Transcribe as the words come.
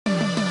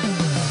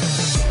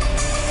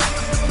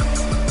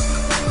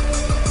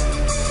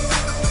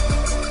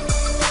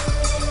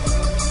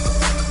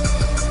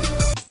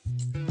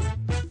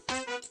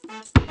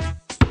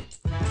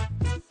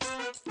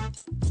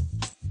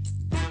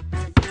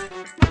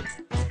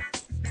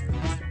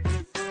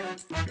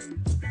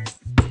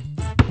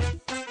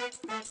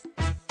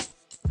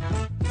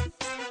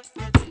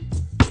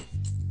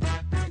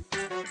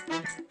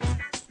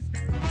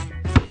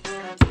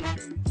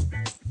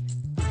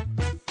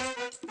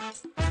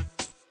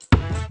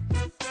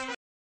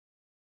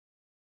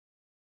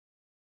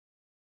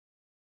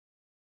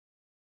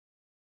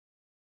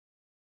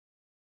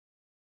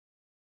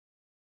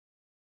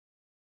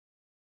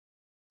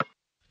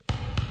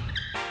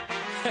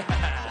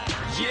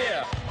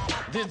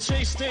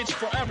DJ stage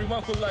for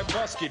everyone who like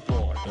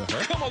basketball.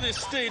 Come on this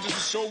stage and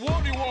show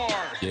what you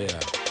are. Yeah.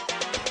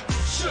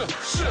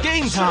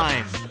 Game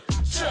time.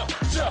 Start.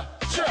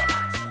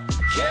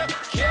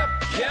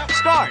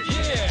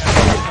 Yeah.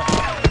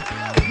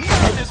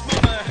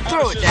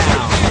 Throw it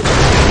down.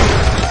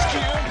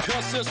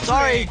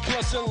 Sorry.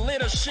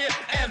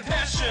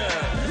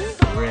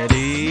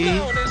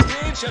 Ready.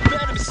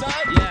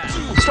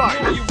 Start.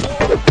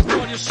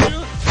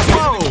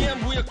 Whoa.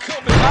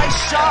 Nice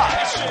shot.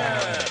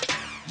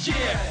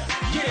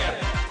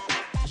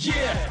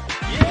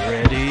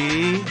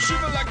 Ready.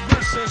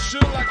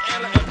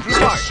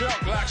 Start.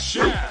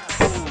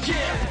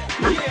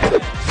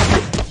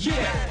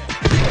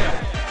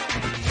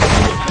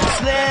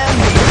 Slam.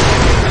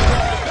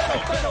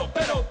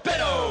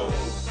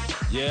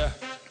 Yeah,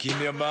 give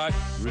me a mic.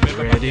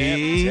 Remember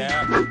Ready. my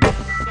name?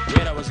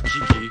 When I was a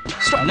kiki.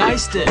 Start.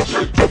 Nice dish.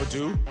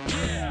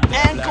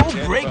 Ankle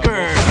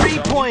breaker.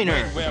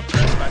 3-pointer.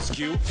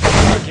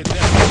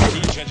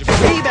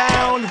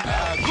 Rebound.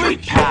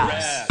 Great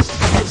pass.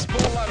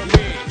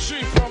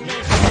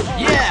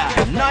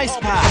 Yeah, nice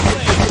pass.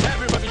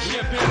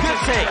 Good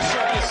take.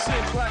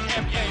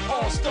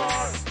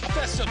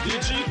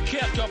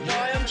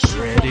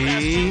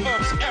 Ready.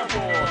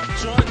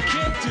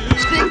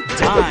 Big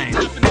dime.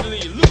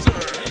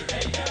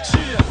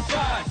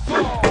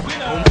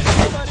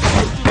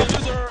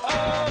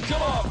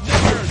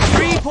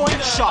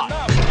 3-point shot.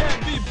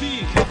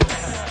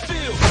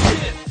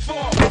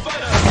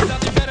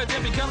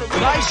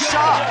 Nice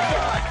shot.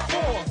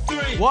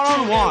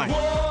 1-on-1.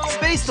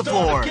 Space the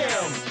floor.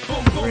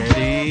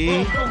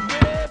 Ready.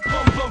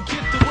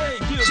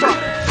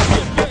 Start.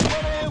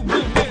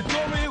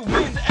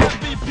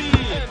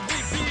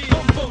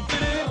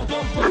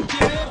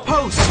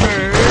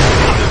 Poster.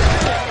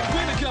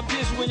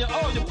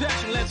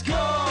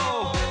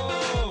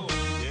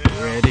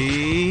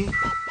 Ready.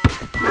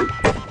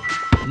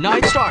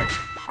 Nice start.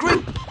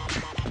 Great.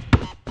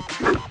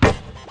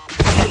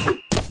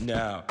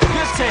 Now,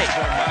 Good take.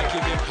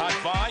 give him high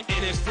five.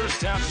 It is first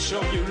time to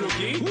show you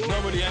looking.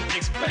 Nobody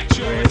expects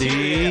you.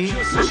 Ready.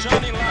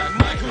 Shining like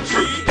Michael G.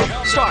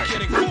 Start.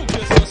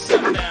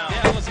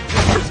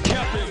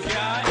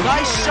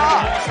 Nice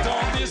shot.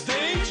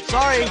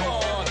 Sorry.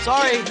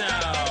 Sorry.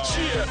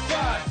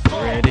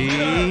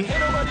 Ready.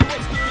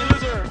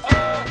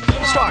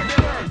 Start.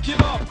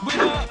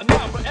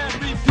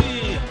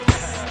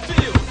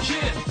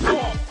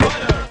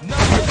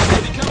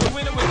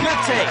 Good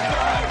take.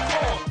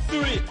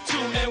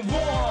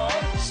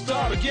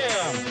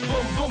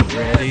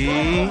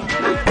 Ready.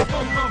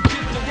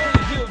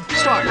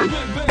 Start.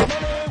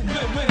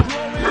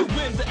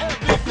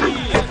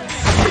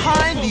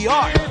 Behind the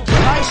arc.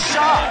 Nice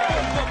shot.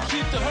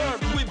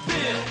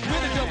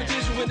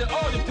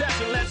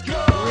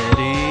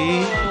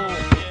 Ready.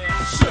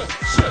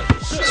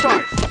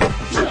 Start.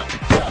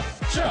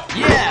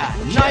 Yeah,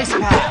 nice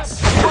pass.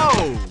 Whoa.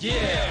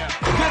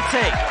 Good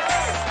take.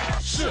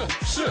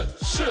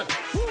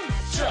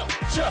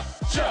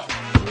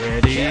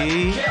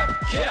 Ready.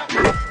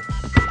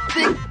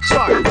 Think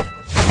start.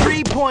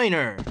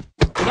 3-pointer.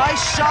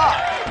 Nice shot.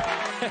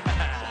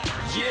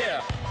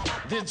 Yeah.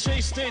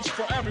 DJ stage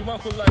for everyone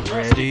who like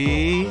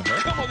Ready.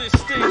 basketball. Come on this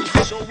stage,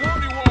 show what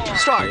you are.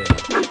 Start.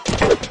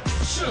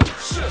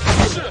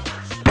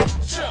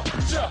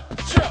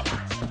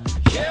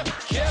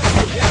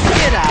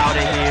 Get out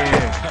of here.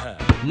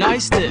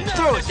 Nice dip.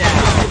 Throw it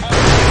down.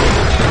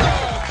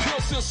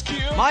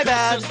 My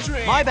bad.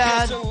 My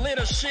bad.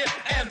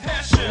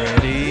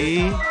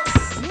 Ready.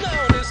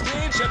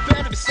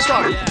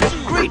 Start.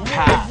 Great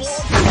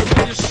pass.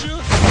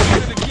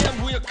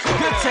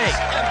 Good take.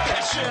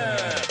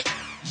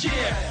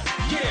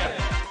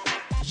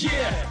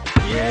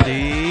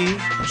 Ready.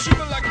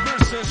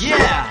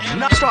 Yeah.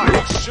 Now start.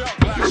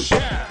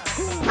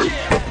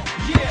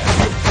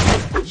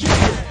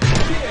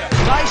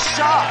 Nice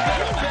shot.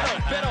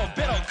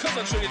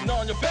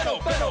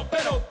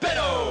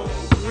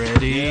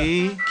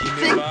 Ready.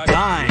 Think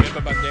dime.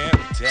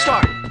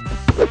 Start.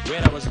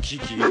 When I was a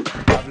kiki,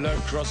 I've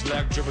learned cross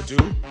leg dribble do.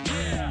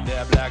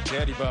 They're black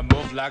teddy, but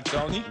move like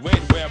Tony. Wait,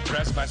 where I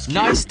press my skill.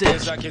 Nice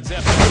dish. I can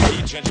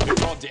definitely change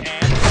before the end.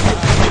 I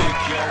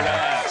kick your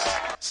ass.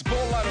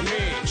 Spotlight on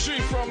me, tree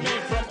from me,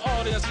 from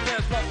audience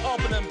fans, from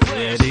open and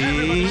play.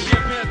 Ready.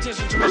 Pay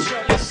attention to my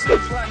show.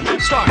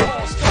 Like Start.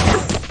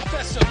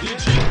 That's a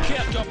DJ,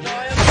 can't go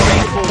blind.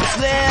 Triple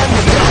slam.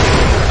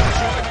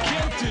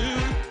 Can't do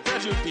that,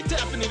 you'd be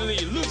definitely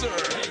loser.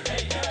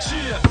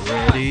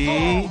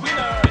 Ready.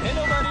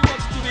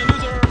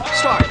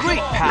 Start. Great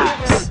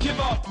pass.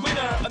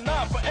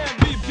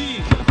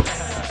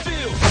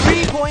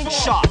 3-point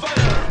shot.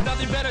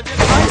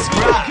 Nice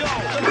grab.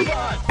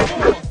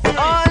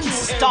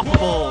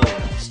 Unstoppable.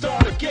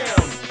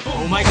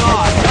 Oh my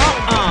god.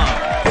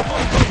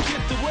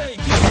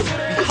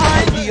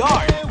 Behind the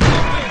arc.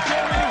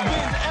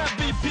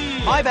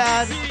 My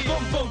bad.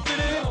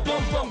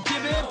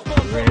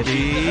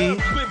 Ready.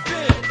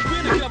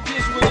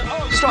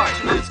 Start.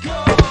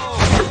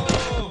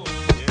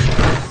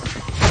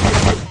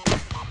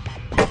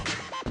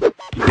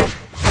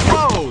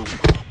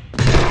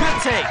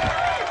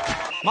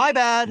 My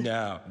bad.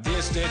 Now,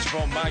 this stage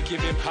from my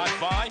giving high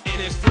five. It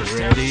is first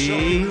time to Ready? show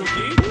you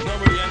rookie.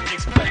 Nobody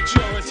expect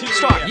your material.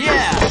 Start.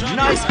 Yeah,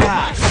 nice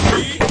pass.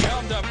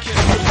 Count up, kid.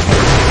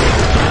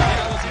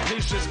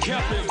 Allocation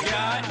captain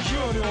guy.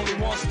 You're the only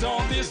one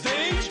on this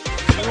stage.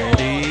 Come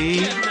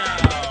Ready? on, get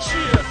now.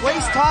 Cheer.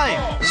 Waste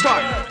time.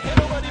 Start.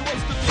 Nobody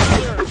wants to be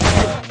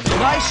here.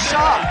 Nice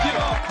shot. Give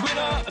up,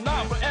 winner,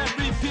 not for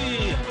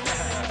MVP.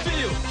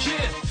 Feel,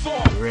 kid,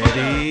 form.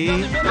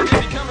 Ready?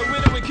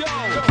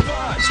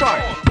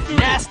 Start.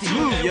 Nasty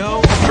move,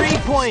 yo.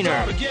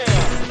 Three-pointer.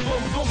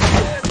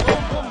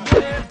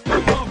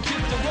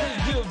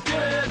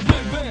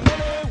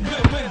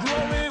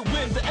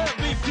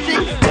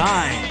 Big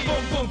dime.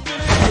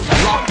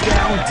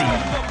 Lockdown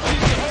deep.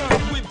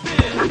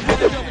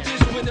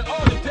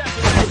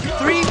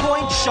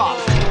 3-point shot.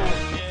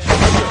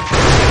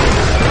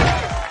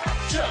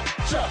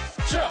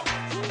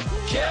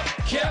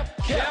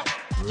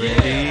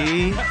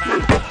 Ready?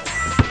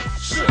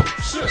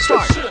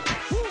 Start.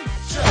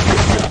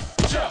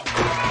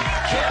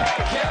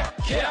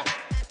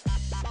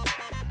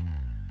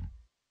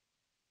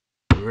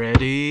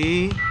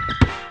 Ready?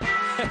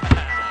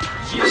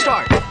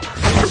 Start.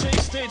 Change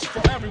stage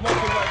for everyone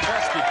who like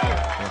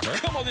basketball.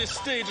 Come on this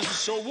stage to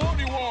show what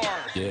you are.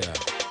 Yeah.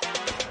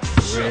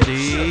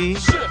 Ready?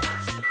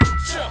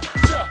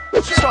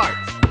 Start.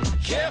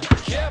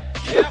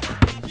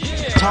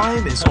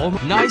 Time is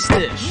almost. Nice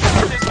dish.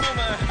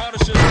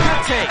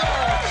 Take.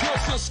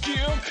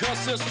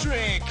 Cause of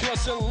strength,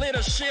 cause of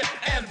leadership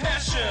and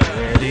passion.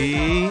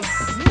 Ready?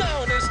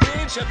 Now this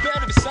stage, I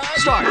better be silent.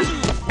 Start. Do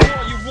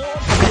all you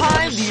want.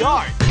 Time the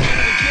art.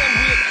 Again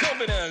with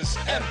confidence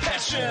and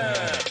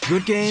passion.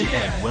 Good game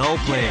and well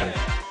played.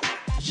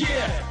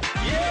 Yeah,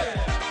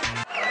 yeah.